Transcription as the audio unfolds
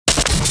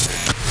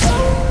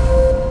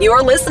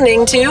You're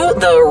listening to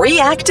the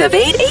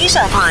Reactivate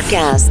Asia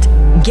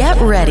podcast. Get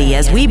ready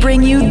as we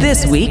bring you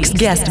this week's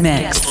guest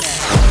mix.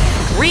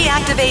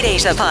 Reactivate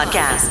Asia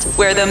podcast,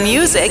 where the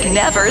music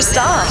never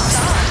stops.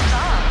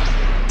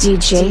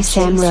 DJ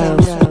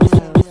Samrove.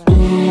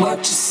 What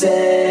you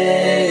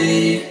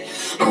say?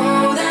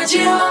 Oh, that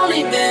you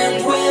only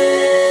meant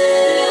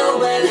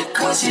well,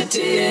 cause you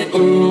did.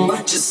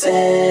 What you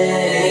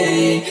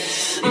say?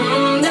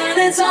 That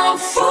it's all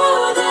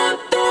for the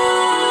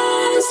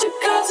best,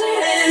 cause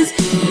it is.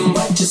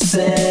 What you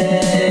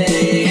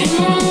say?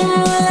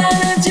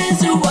 That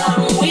is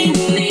what we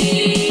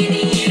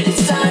need. You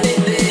decided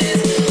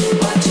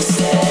this. What you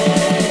say?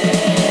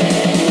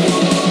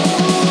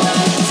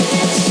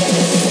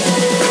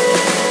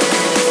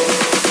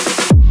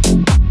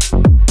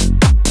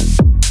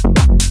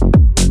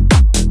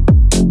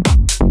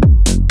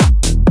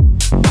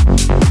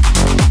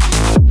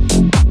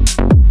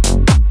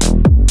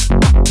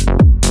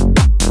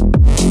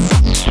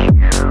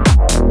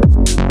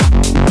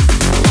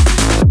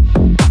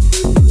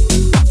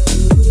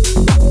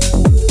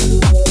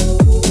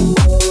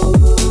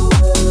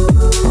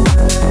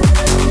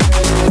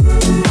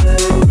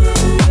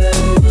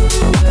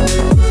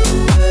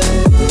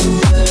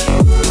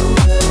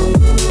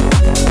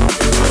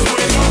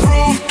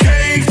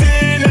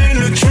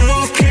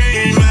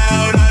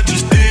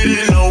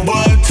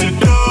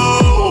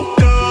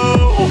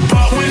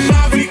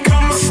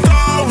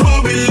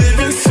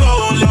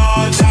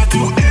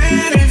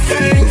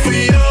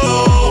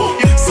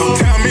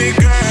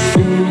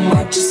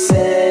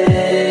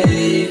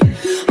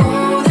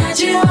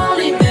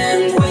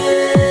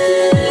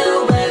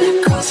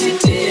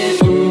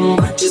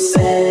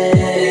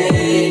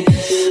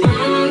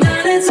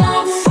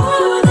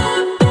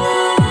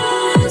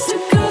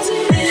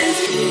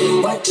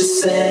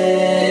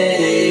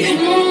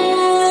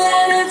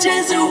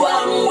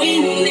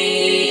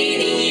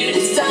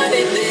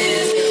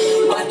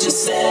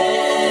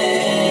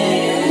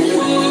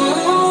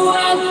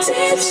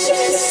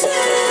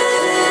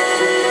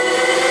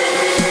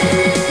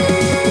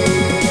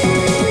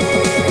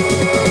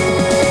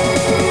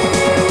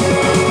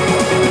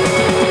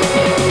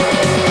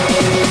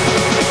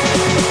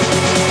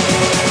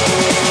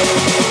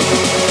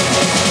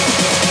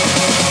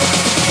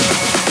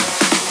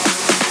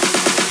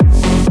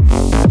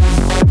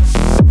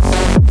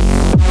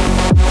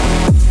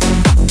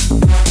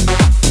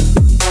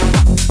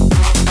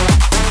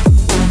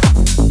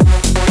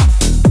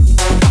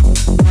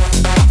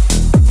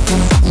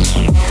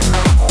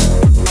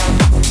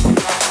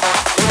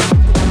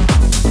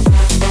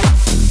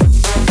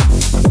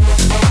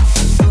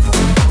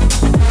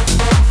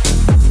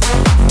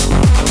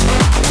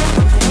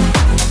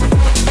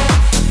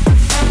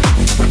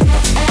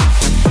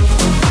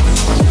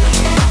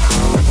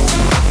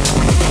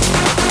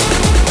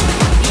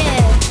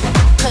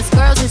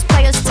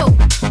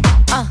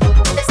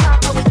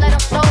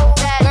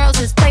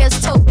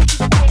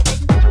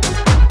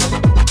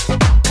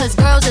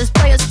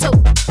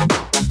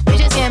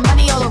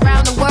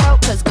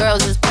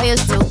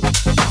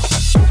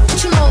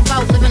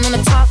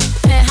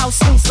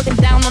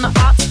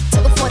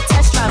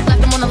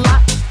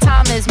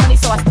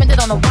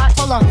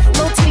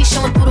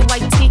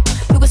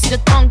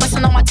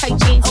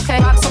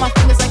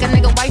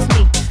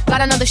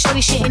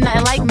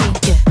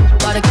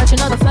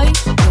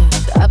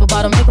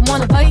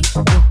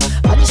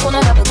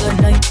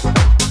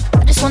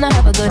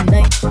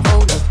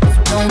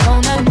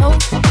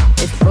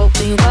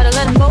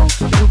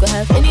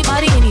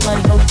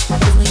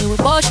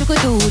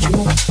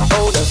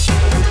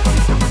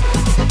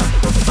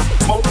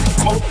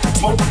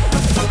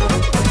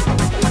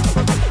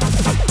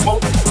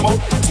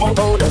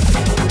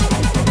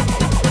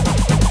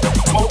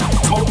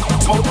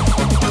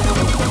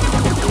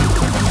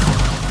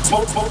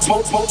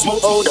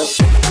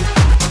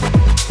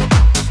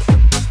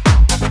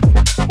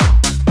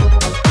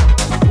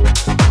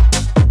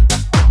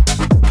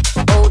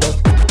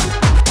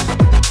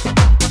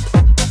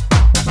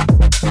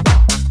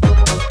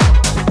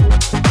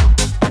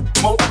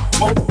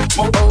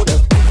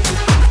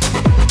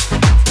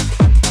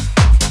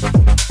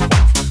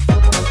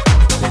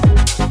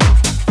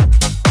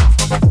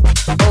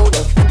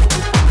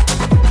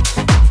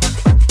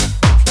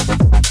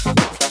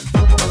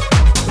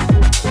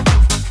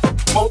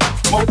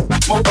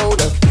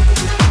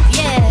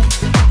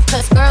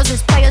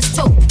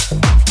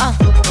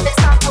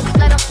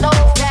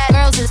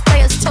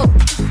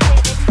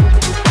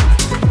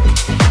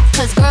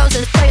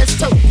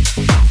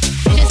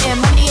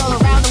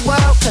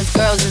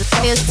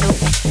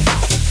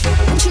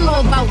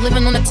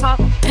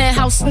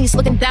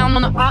 Looking down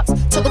on the ops,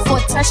 took her for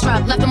a test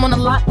drive, left them on the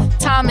lot.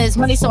 Time is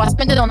money, so I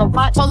spend it on a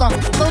watch. Hold on,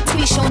 little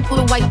titty showing through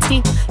the white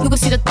tee. You can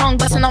see the thong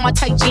busting on my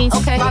tight jeans.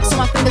 Okay, rocks on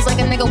my fingers like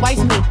a nigga wife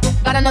me.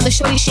 Got another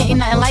shorty, she ain't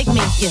nothing like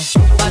me. Yeah,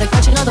 about to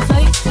catch another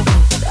fight.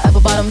 The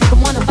apple bottom make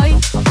 'em wanna bite.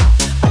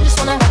 I just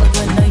wanna have a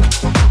good night.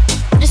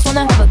 I just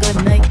wanna have a good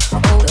night.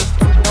 Hold up,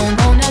 don't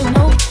know, now you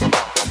know.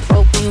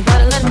 Broke, you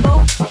gotta let him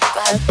go.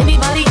 Got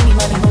anybody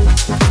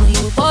know.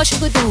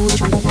 could do the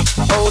truth.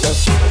 Hold up.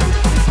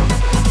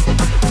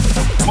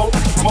 Smoke,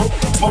 smoke,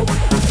 smoke.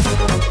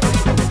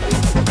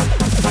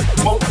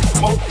 Smoke,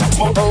 smoke,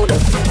 smoke. Hold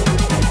up.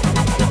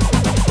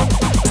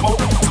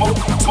 Smoke, smoke,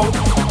 smoke.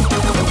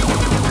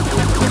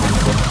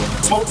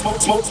 Smoke,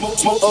 smoke, smoke, smoke,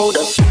 smoke. Hold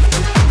up.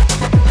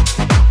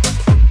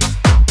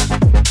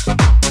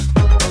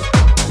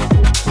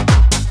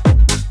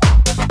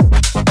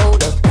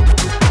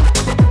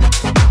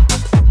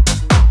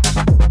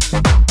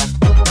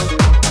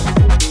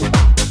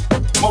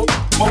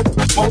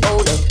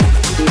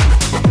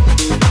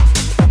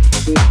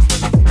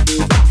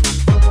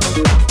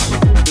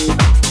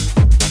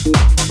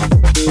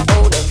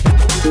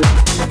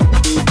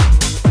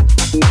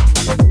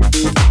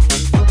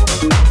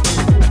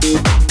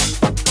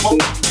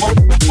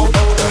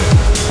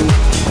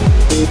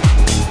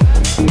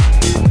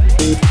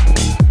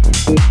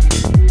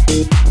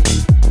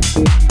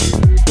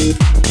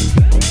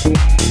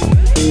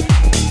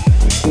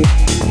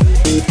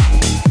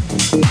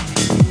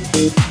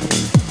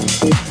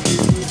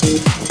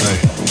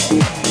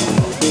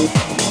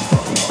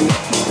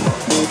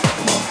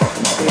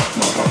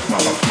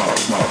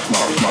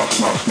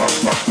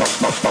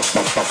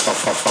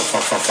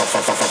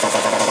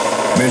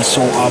 Mais elles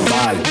sont à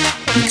balle,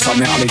 nique sa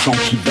mère les gens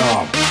qui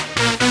dorment.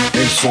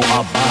 Elles sont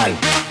à balle,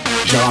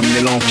 j'ai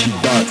ramené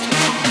l'antidote.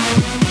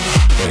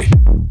 Hey.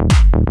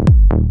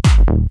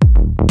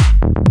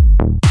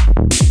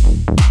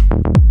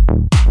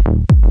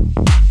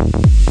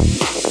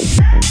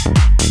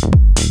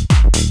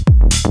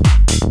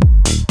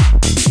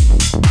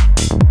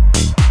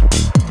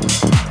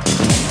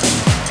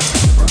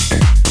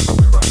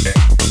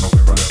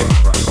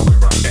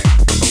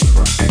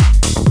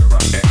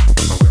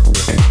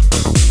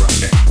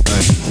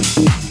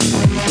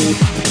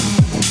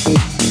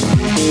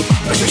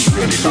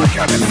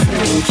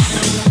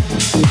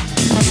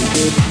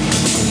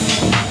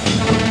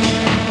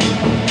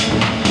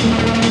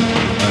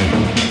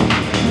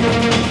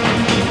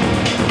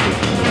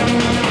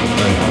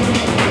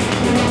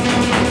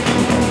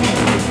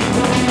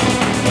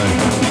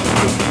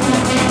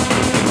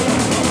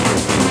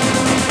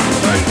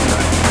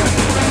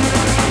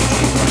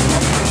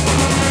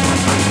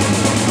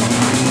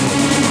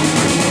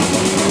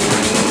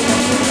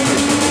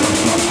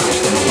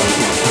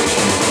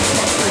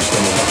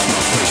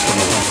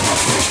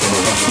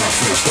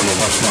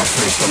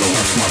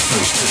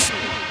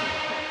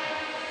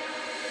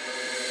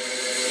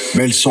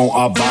 Mais elles sont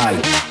à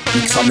balle,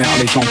 nique sa mère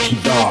les gens qui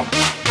dorment.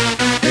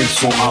 Elles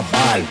sont à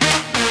balle,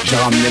 j'ai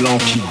ramené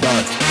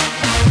l'antidote.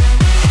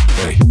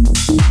 Hey.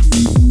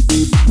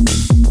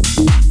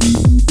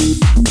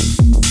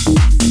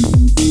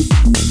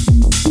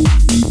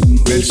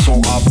 Mais elles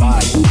sont à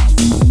balle.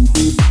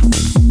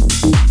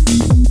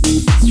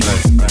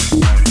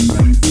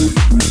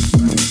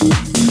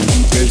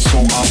 Elles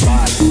sont à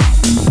balle.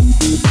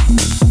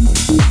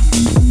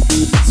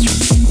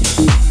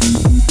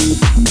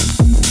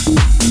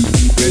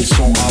 Elles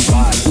sont à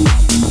balle.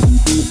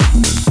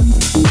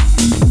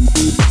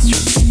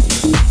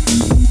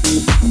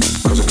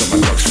 Cause I got my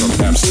drugs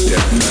from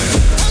Amsterdam.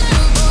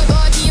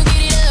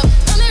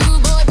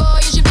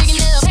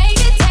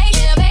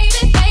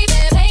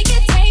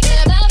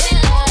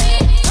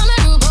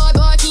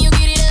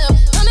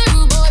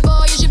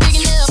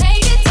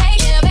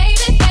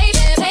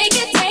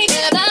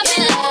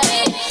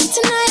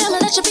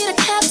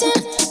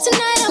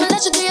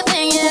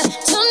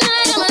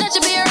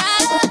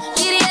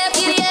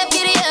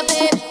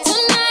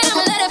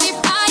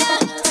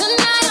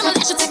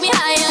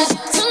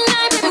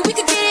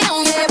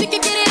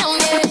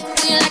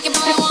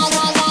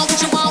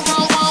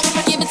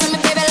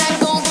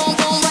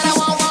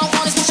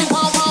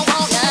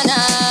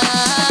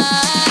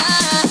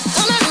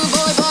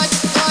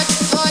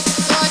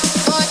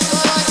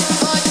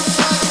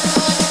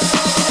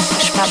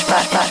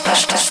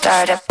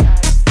 Startup.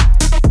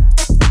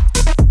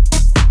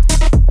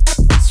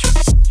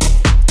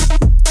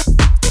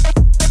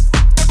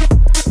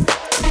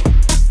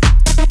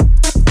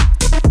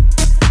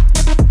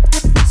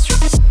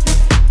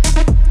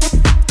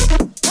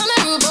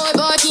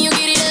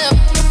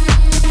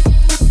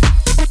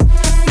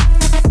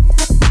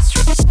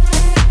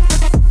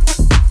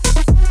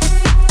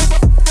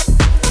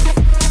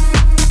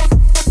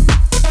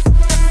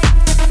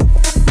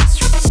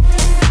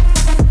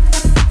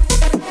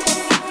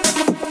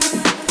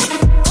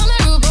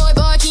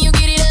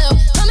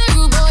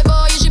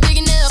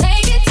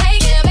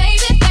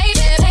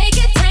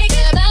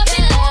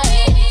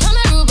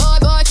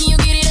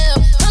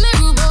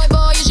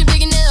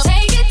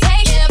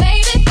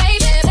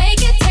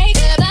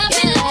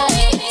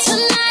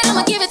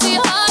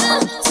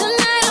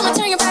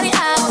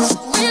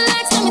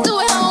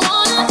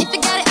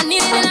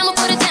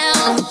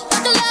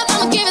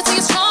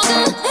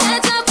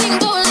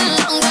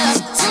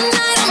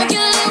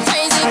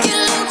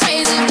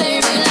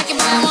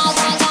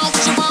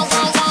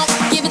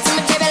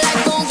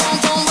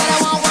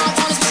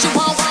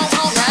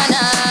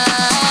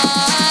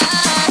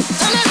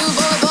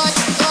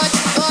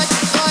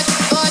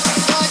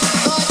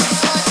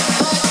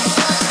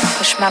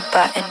 my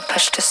button,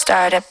 push to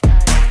start it.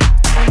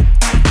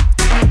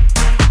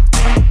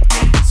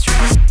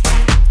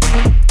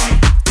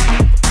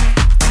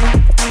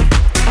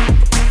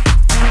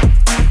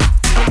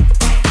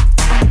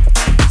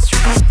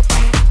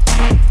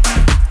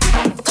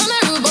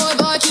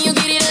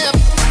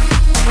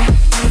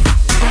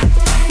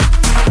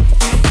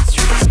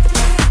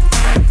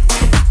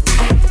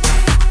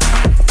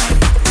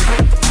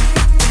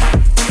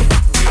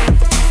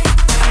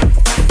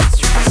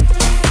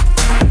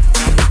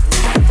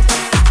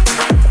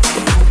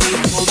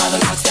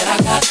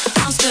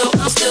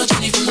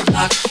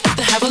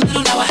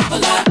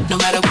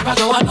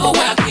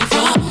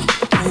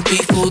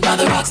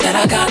 That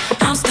I got,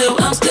 I'm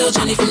still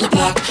Jenny from the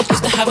block.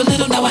 Used to have a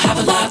little, now I have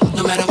a lot.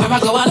 No matter where I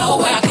go, I know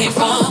where I came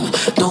from.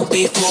 Don't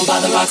be fooled by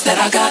the rocks that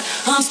I got.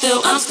 I'm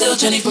still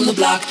Jenny from the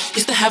block.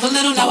 Used to have a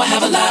little, now I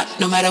have a lot.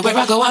 No matter where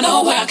I go, I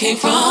know where I came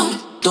from.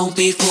 Don't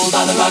be fooled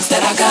by the rocks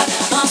that I got.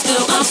 I'm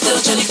still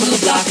Jenny from the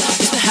block.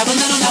 Used to have a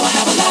little, now I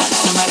have a lot.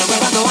 No matter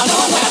where I go, I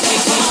know where I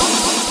came from.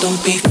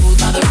 Don't be fooled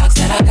by the rocks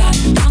that I got.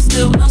 I'm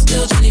still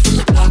Jenny from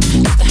the block.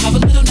 Used to have a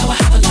little, now I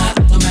have a lot.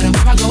 No matter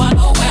where I go, I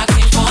know where I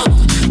came from.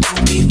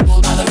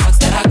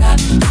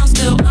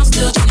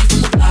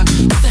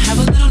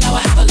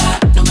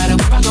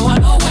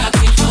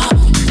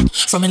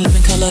 From in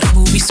living color to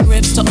movie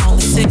scripts to all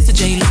the six to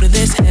J-Lo to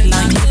this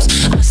headline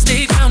clips, I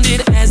stay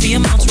grounded as the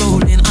amounts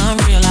roll in.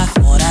 I'm real, I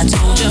thought I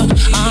told ya.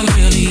 I'm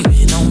really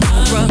in on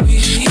Oprah.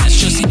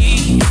 That's just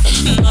me.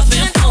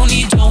 Nothing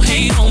phony, don't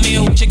hate on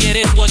me. What you get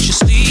is what you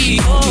see.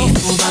 Don't be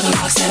fooled by the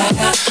rocks that I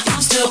got. I'm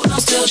still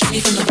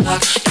Jenny from the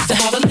block. Used to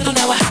have a little,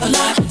 now I have a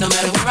lot. No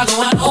matter where I go,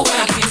 I know where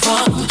I came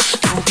from.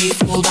 Don't be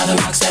fooled by the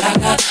rocks that I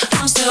got.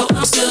 I'm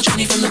still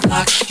Jenny from the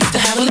block. Used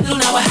to have a little,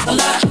 now I have a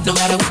lot. No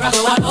matter where I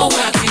go, I know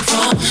where I came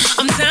from.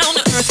 I'm down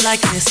to earth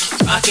like this,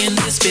 rocking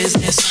this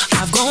business.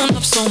 I've grown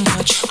up so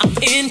much, I'm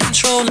in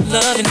control and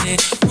loving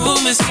it.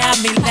 Rumors got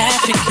me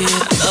laughing, kid.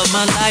 I love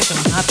my life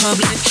and my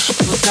public.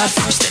 Put God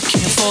first, that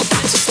can't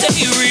forget to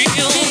stay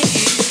real.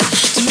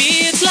 To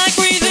me, it's like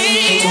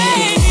breathing.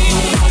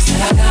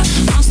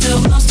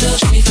 I'm still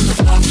Jenny from the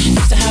block.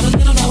 Used to have a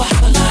little, now I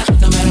have a lot.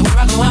 No matter where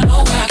I go, I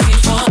know where I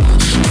came from.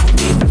 Don't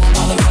be fooled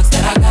by the rocks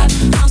that I got.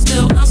 I'm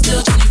still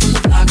Jenny from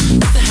the block.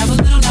 Used to have a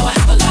little, now I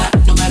have a lot.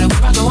 No matter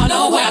where I go, I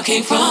know where I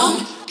came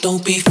from.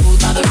 Don't be fooled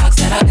by the rocks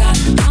that I got.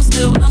 I'm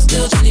still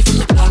Jenny from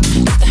the block.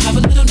 Used to have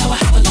a little, now I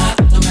have a lot.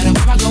 No matter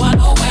where I go, I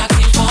know where I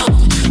came from.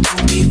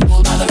 Don't be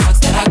fooled by the rocks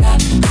that I got.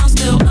 I'm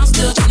still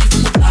Jenny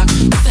from the block.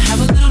 Used to have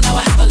a little, now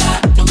I have a lot.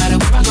 No matter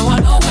where I go, I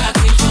know where I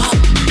came from.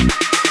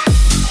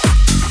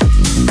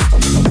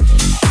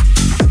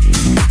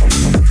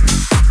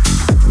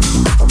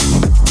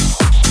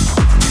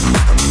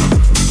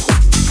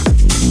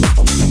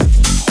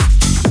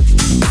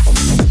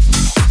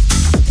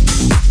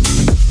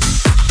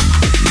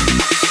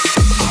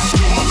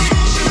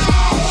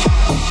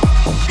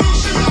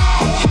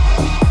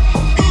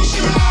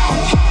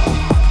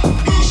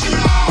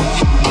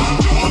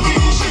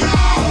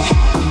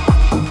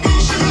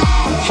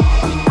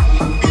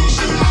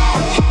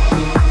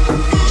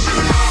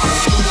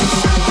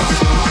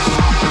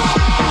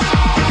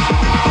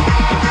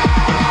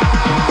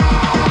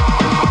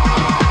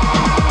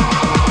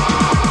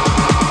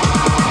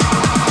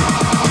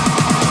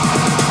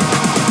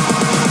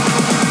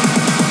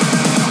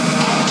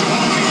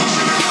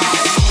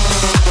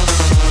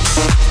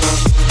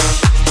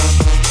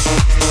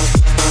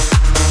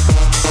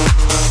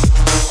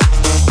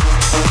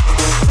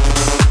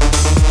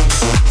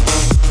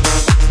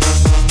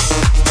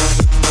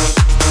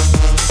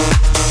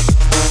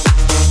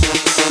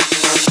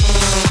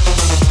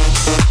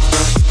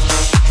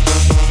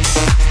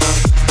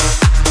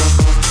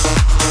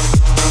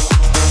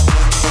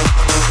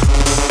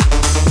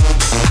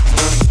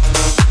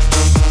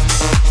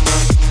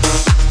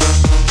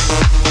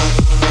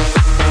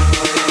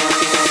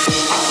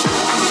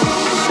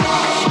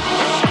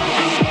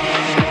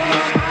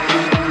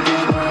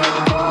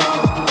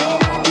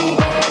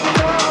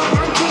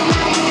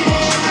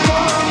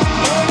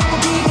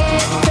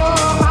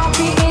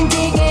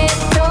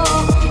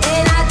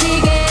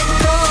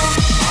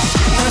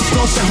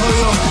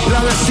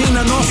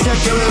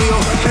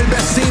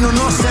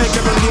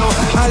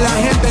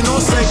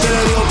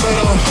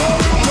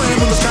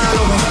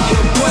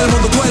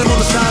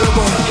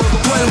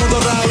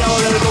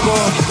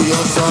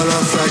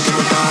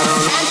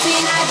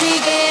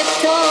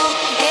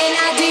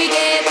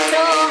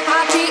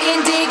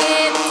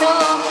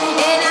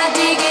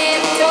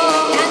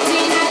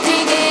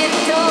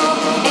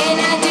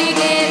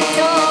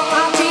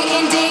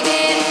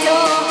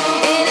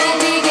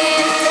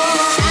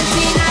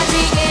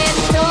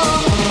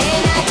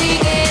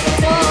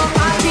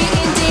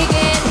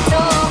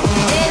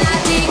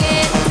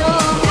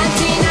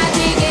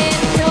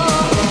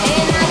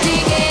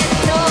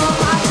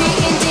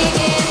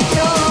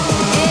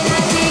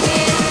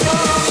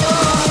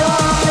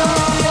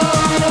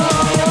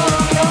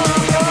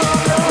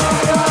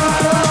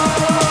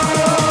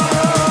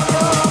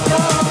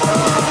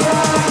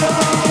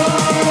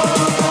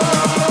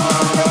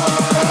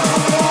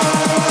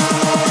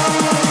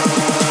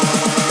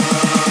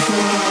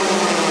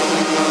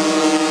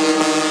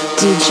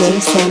 DJ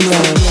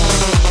Samrove.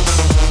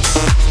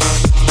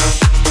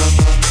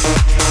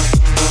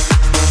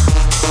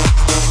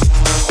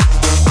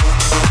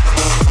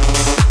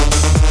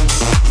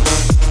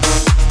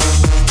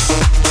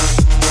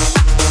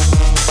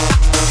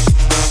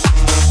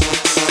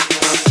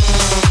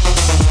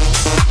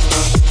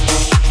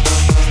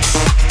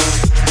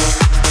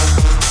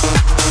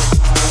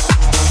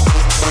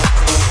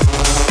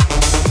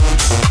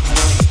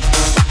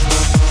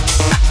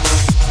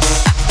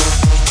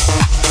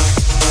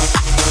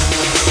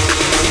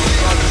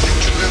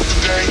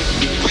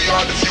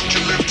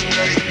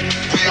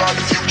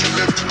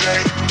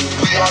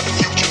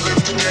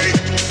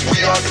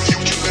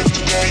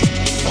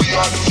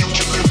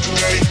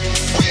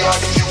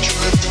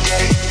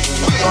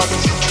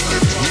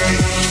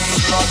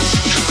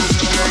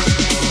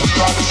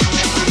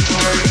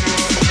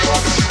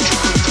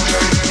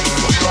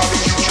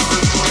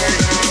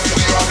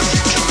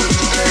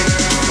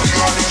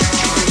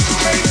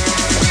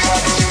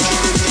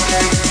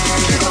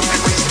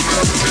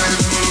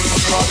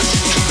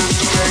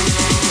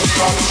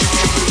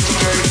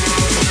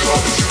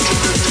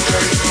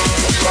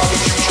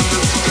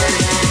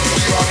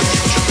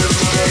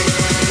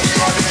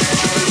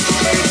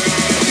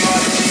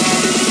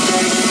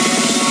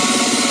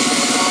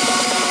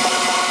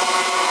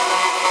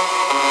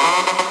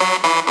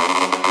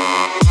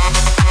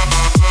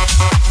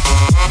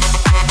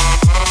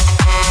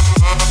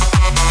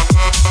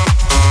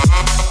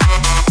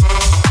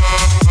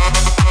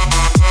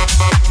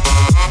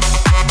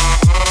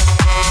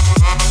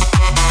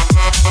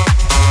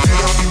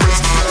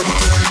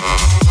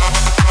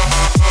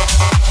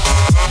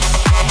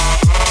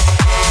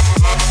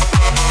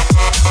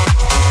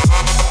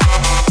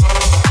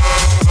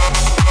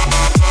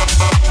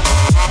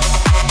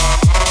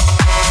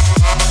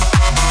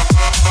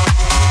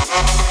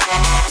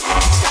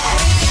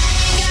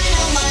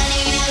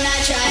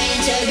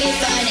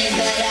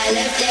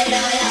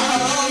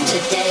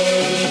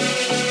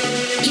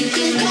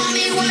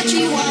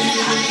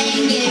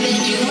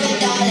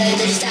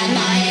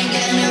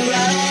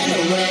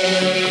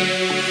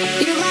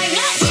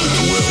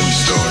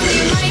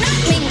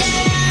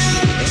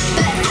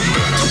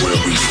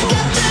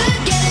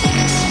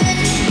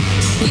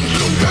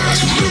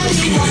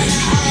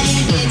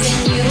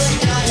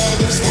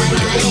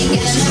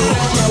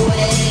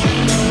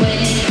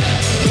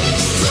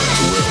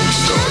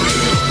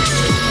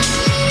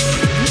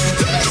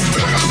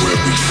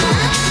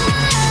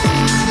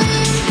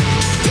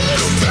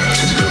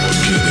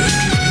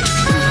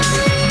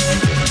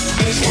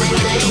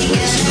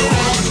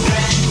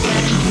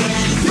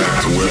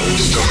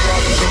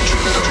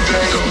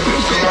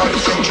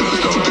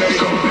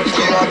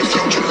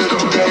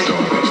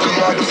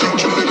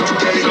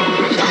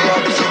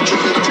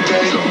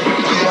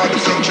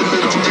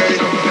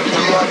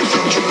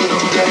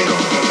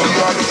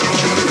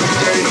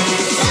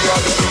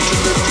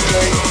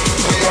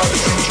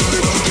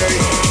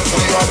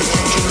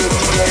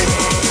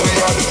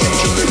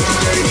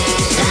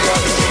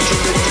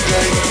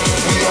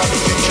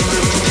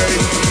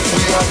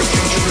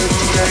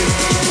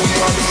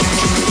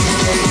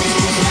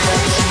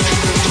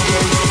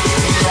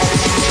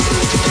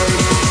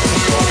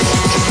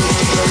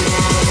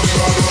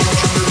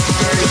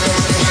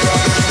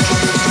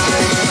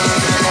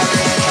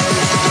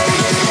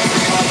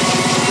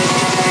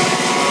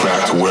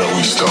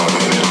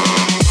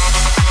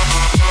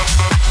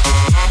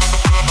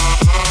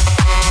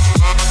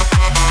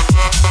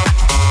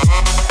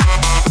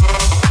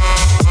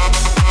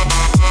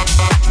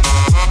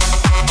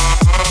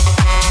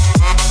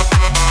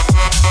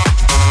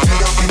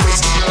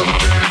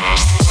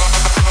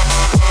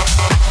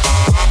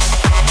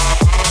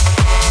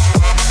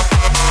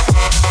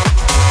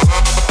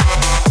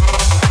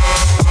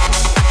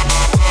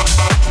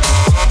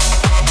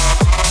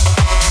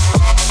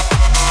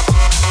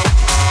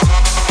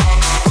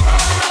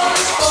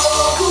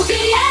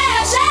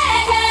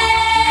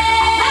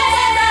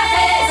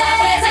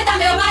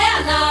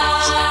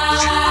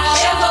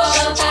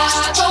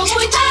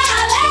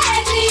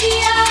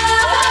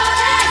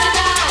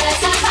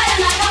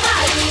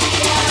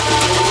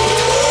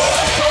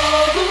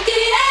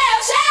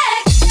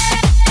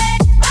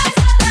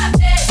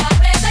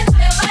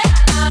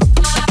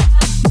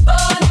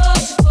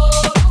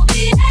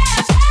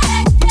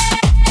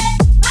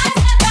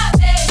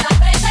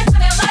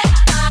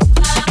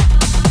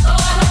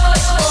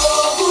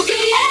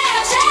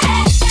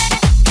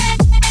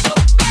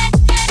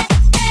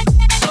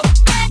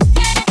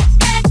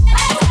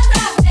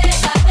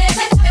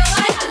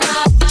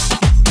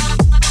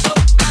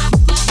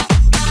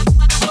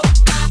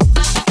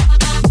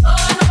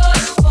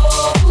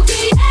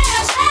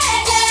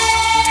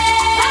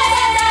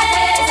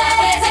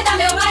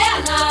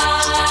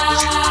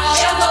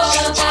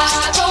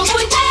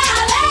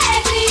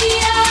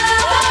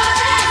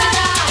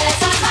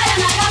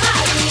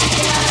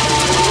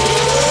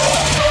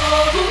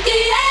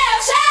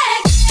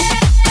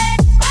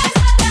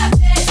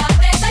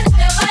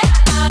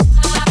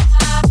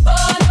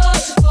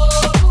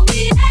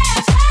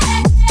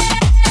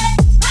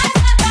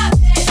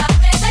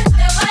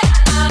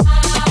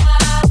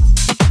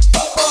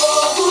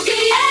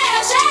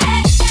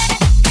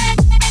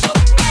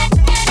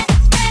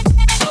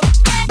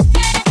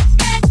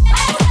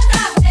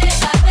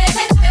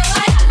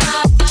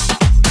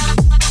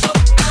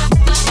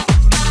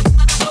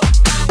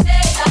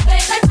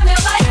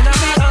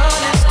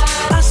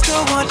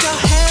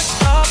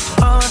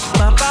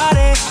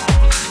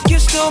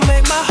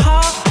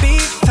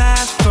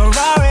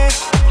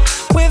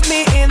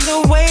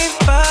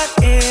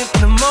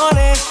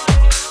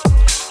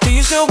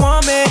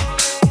 me?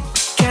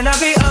 Can I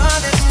be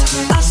honest?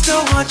 I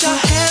still want your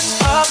hands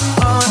up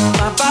on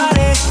my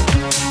body.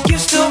 You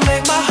still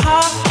make my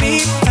heart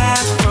beat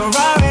fast.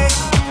 Ferrari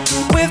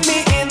with me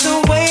in the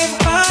wave,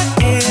 but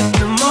in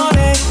the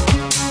morning.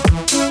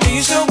 Do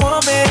you still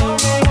want me?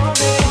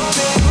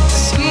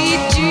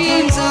 Sweet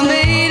dreams are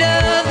made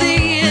of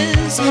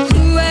these.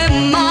 Who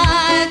am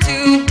I to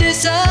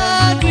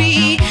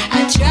disagree? I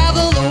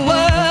travel the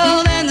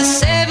world and the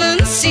seven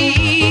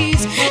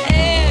seas.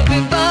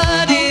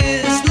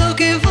 Everybody's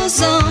looking for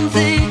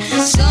something.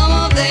 Some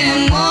of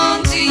them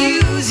want to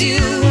use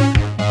you.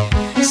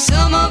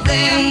 Some of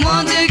them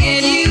want to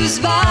get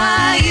used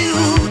by you.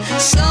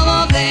 Some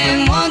of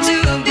them want to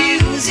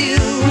abuse you.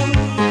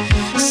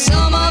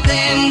 Some of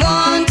them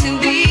want to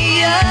be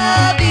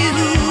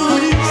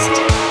abused.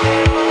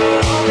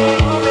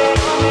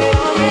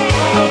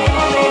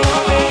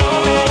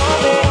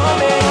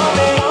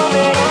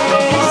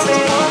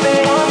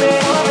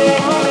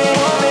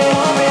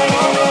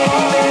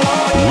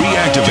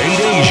 Reactivate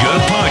Asia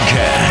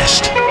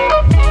podcast.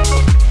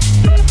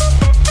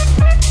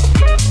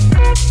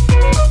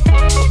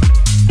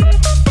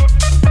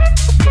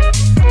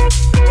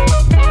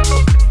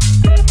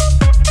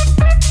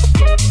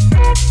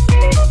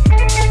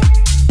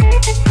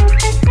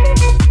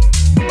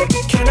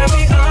 Can I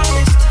be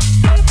honest?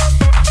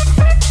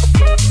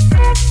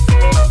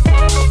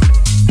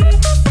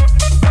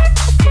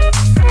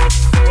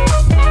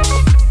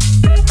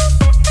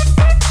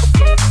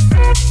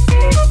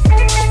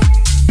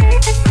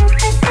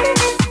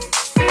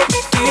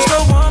 Do you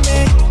still want me?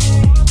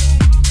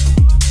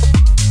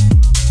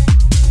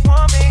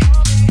 Want me?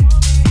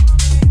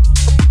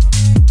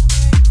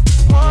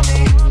 Want me?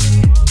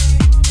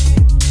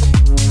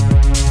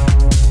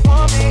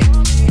 Want me?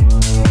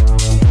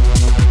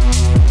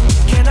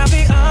 Can I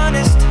be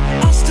honest?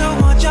 I still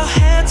want your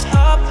hands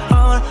up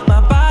on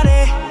my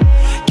body.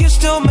 You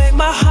still make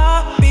my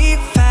heart beat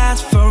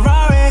fast.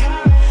 Ferrari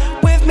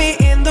with me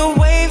in the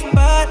wave,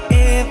 but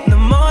in the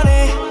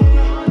morning.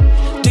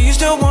 Do you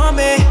still want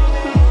me?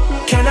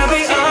 Can I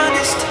be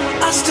honest?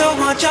 I still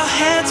want your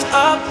hands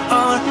up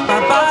on my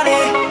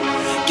body.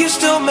 You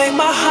still make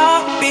my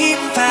heart beat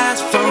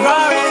fast.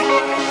 Ferrari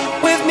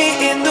with me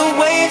in the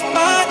wave,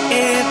 but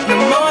in the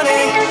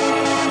morning.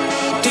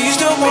 Do you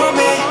still want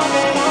me?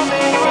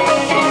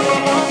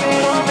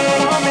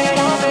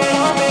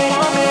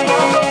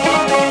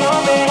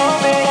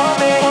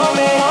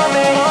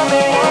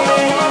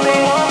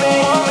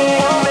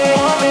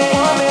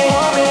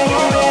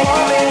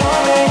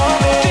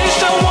 Do you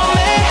still want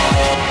me?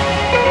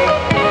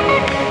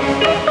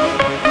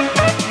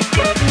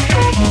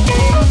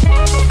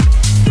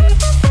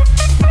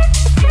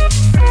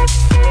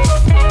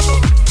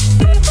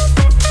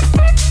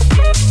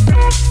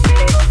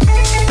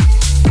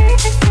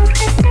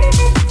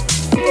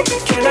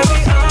 Can I be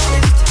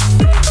honest?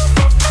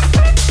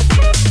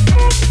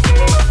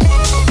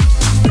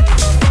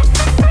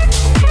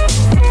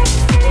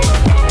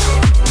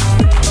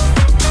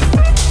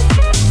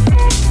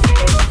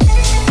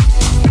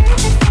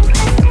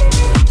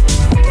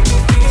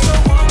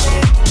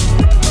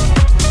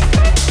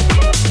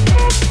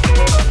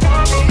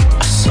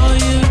 I saw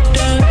you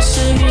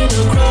dancing in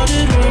a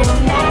crowded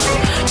room.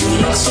 You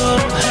look so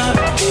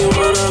happy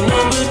when I'm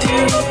not with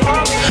you.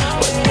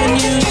 But then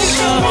you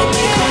saw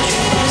me, caught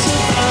you by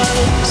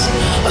surprise.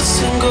 A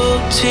single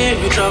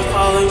teardrop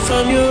falling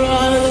from your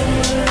eye.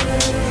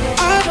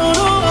 I don't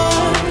know why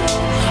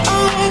I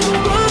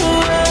run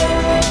away.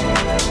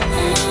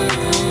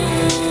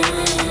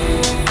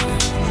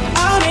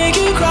 I make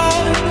you cry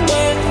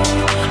when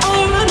I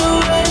run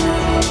away.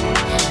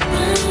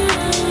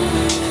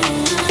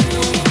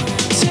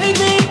 Take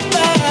me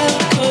back,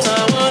 'cause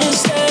I wanna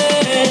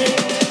stay.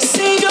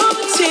 Save your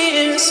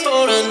tears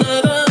for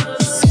another.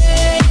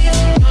 Save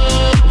your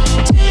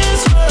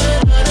tears for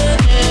another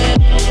day.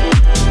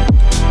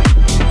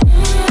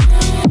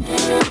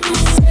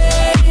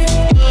 Save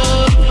your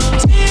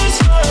tears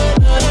for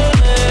another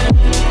day.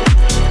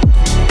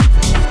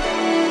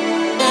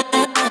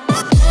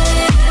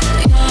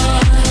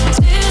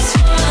 Tears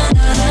for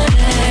another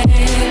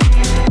day.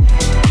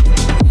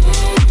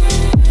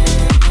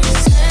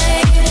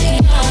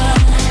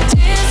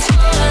 Tears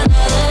for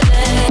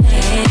another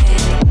day.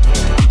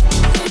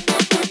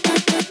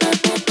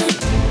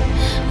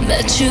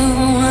 Met you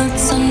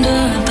once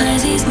under a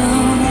Pisces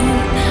moon.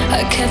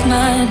 I kept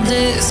my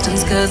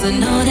distance 'cause I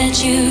know that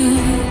you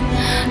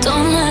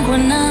don't like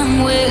when I'm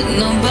with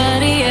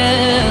nobody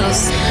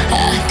else.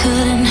 I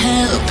couldn't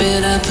help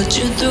it, I put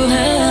you through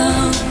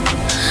hell.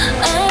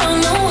 I don't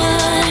know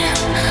why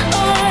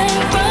I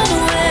run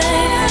away.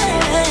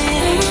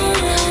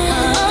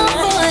 Oh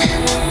boy,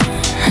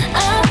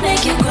 I'll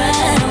make you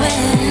cry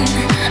when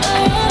I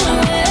run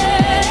away.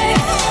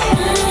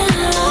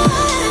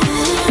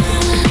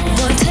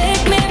 Boy,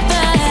 take me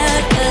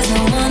back, 'cause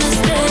I wanna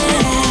stay.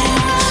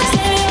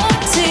 Save your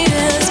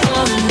tears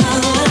for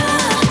another.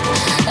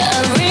 I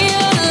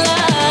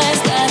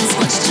realize that it's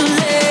much too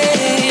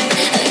late,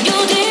 and you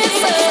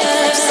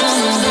deserve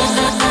someone.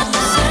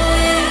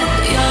 Save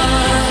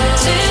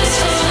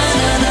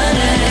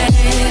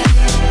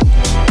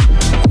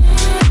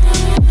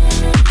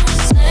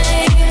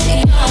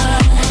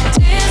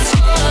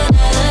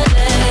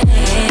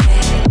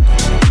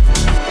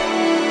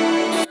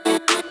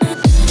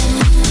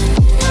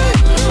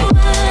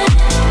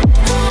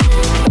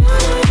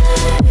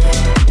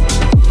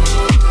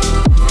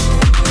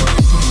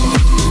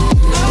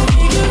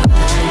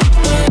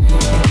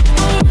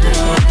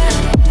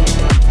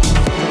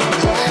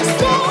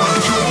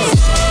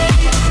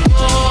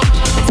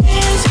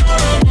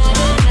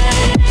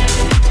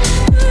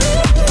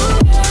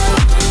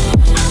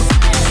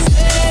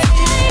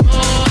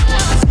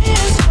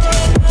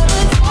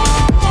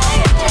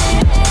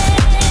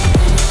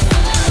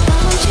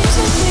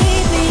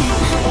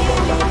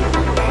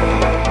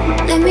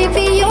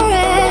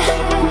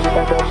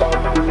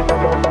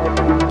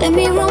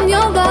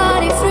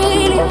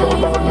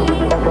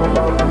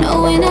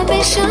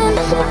inhibition,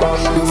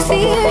 no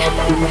fear.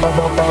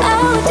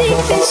 How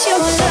deep is your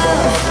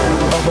love?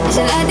 Is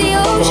it like the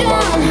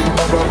ocean?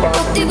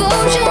 What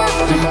devotion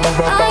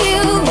are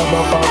you?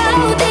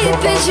 How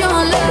deep is your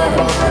love?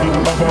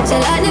 Is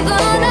it like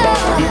Nirvana?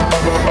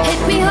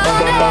 Hit me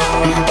harder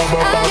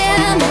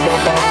again.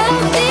 How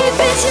deep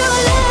is your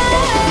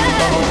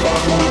love?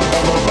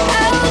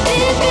 How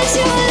deep is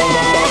your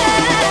love?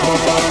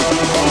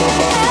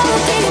 How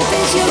deep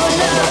is your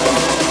love?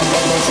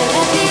 Is it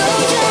like the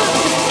ocean?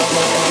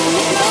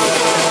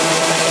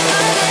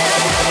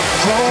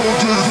 How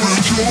deep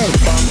is your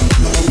love?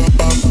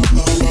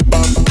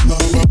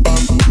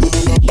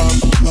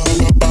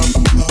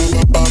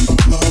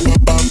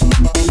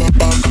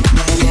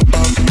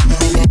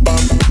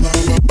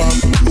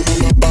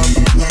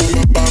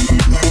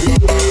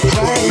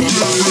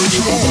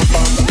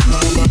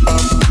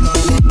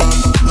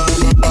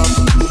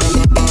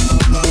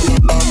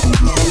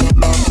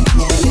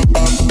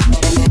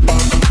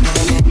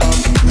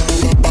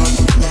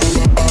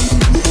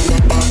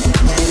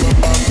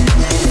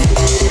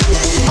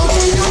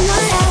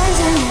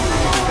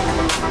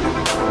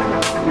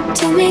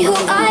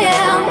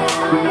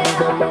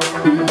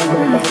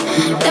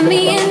 Let me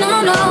in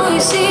on all your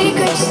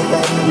secrets.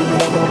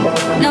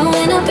 No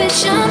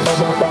inhibition,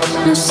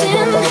 no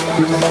sin.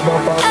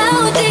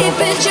 How deep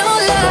is your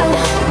love?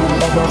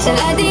 Is it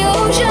like the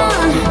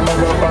ocean?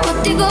 What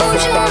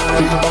devotion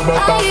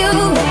are you?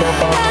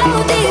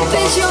 How deep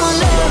is your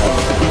love?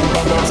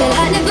 Is it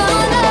like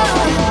Nirvana?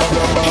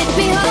 Hit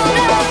me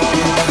harder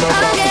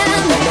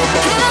again.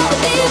 How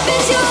deep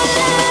is your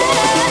love?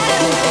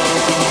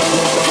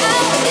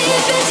 How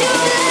deep is your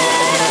love?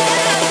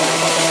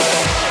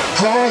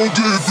 How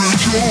deep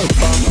is your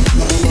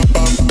love?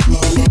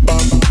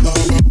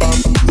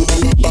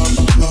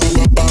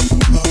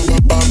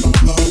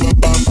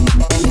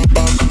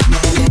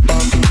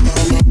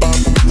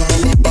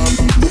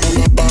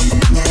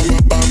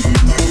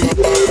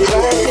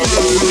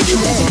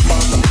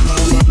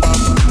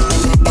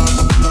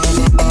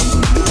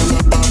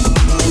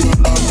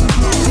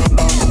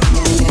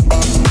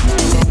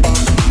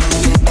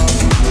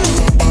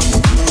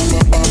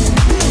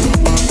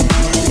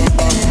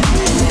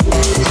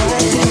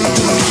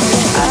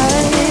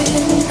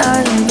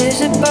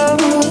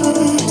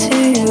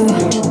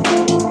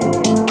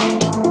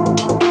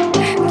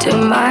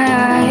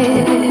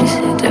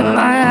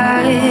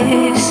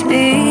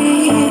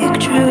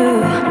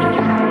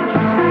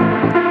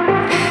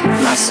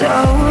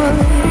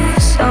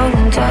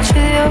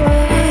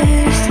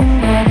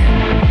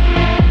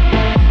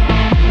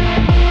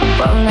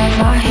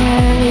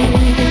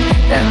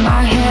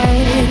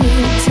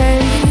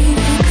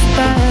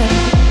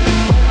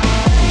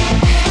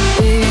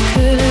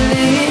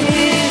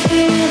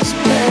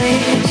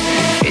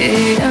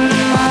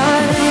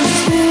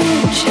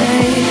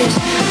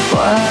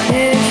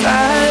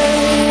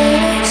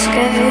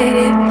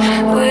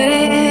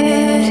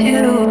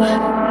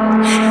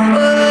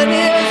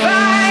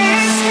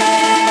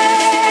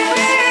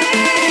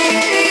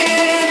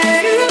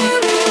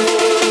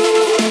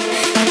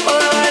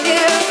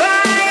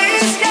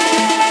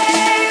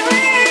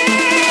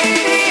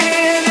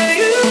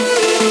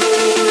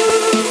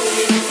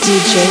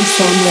 DJ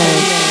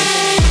Samrove.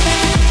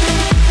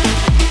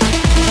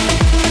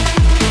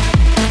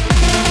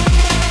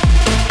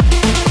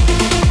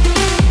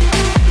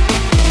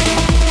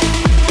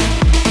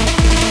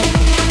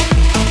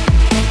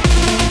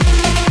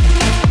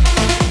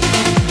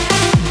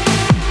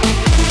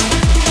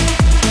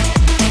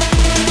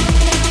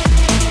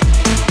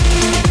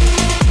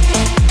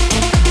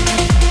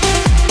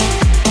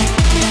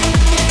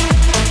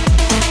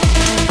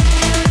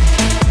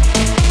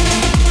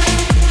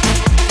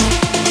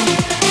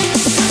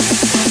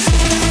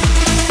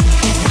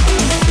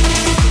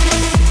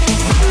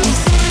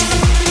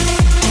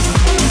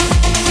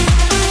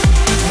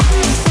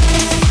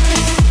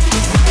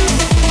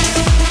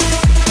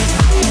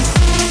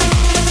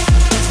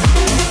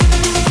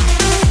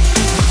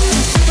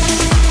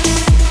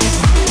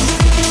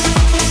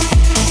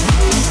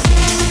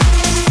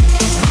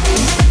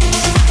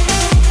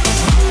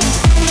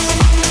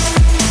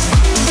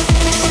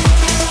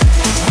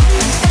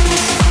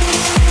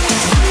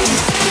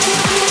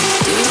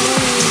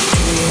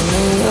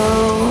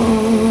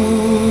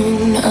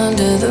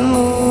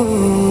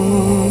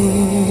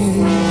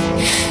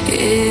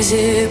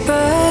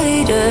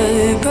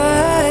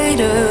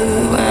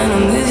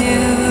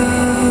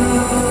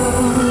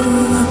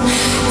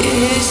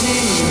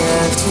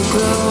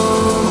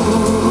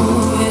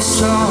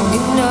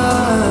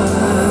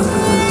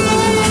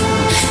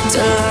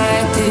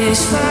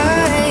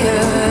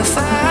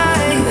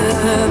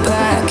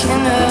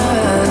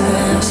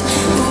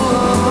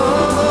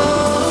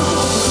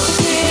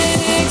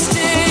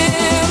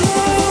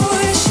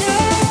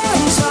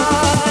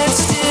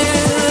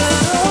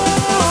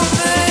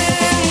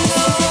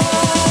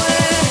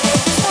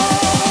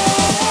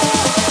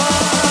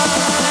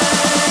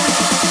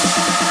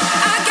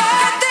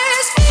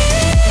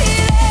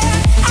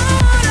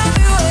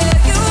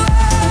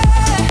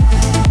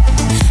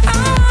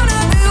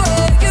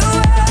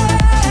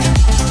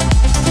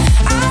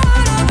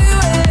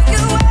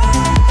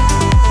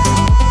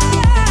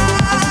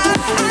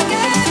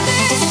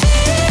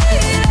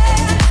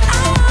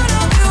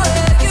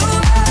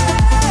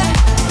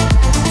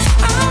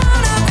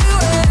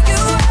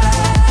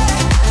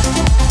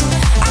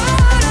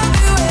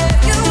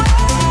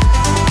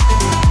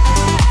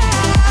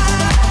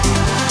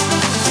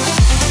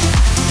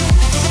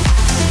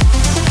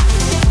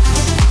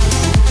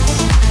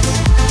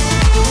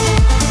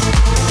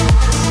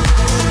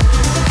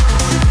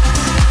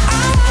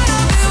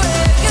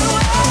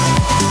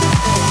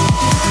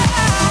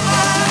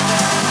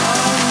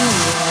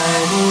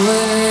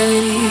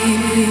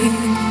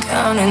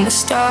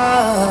 stars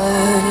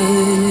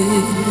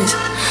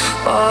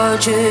are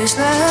just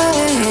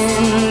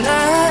lying